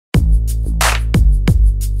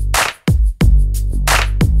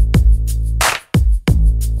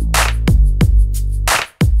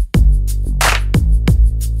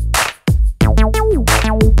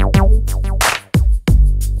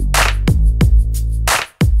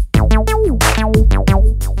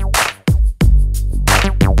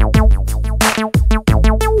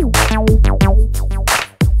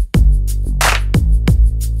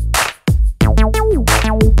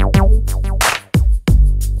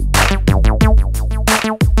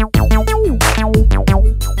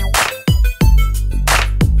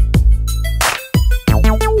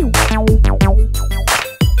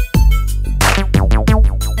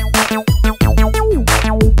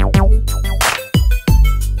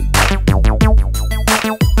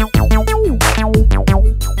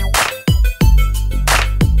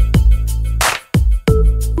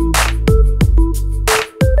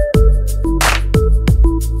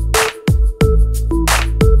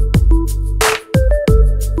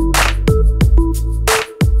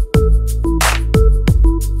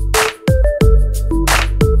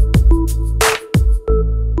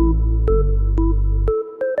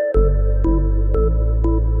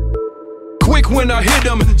when I hit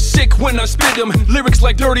 'em, sick when I spit 'em. Lyrics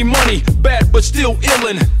like dirty money, bad but still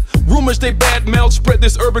illin'. Rumors they bad mouth spread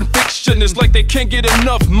this urban fiction. It's like they can't get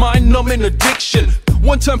enough mind-numbing addiction.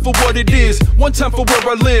 One time for what it is, one time for where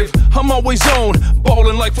I live. I'm always on,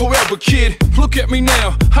 ballin' like forever, kid. Look at me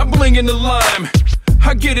now, I bling in the lime.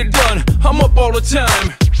 I get it done, I'm up all the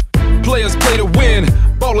time. Players play to win,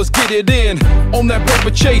 ballers get it in. On that paper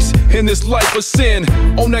chase, in this life of sin.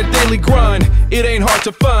 On that daily grind, it ain't hard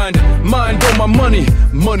to find. Mind on my money,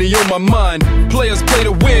 money on my mind. Players play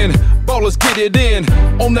to win, ballers get it in.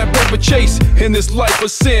 On that paper chase, in this life of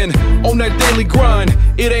sin. On that daily grind,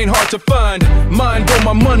 it ain't hard to find. Mind on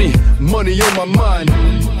my money, money on my mind.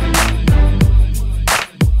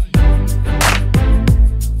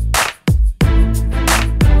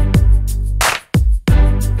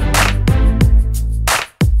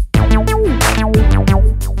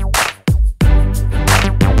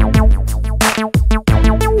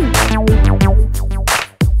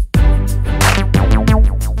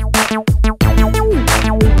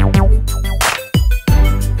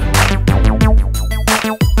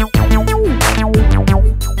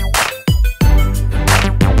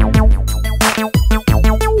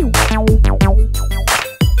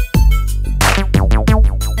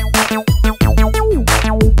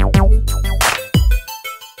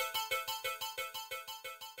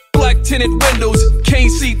 Tinted windows,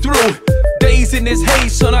 can't see through. Days in this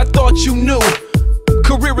haze, son, I thought you knew.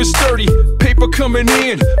 Career is sturdy, paper coming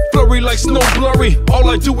in. Flurry like snow blurry, all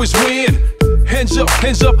I do is win. Hands up,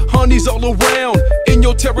 honeys all around. In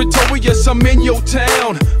your territory, yes, I'm in your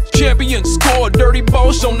town. Champion score, dirty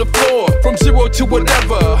balls on the floor. From zero to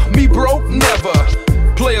whatever, me bro, never.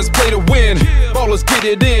 Players play to win, ballers get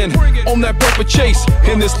it in. On that paper chase,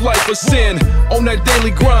 in this life of sin. On that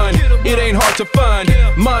daily grind, it ain't hard to find.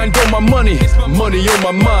 Mind on my money, money on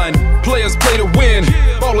my mind. Players play to win,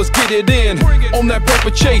 ballers get it in. On that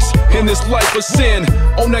paper chase, in this life of sin.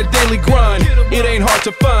 On that daily grind, it ain't hard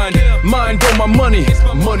to find. Mind on my money,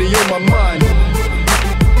 money on my mind.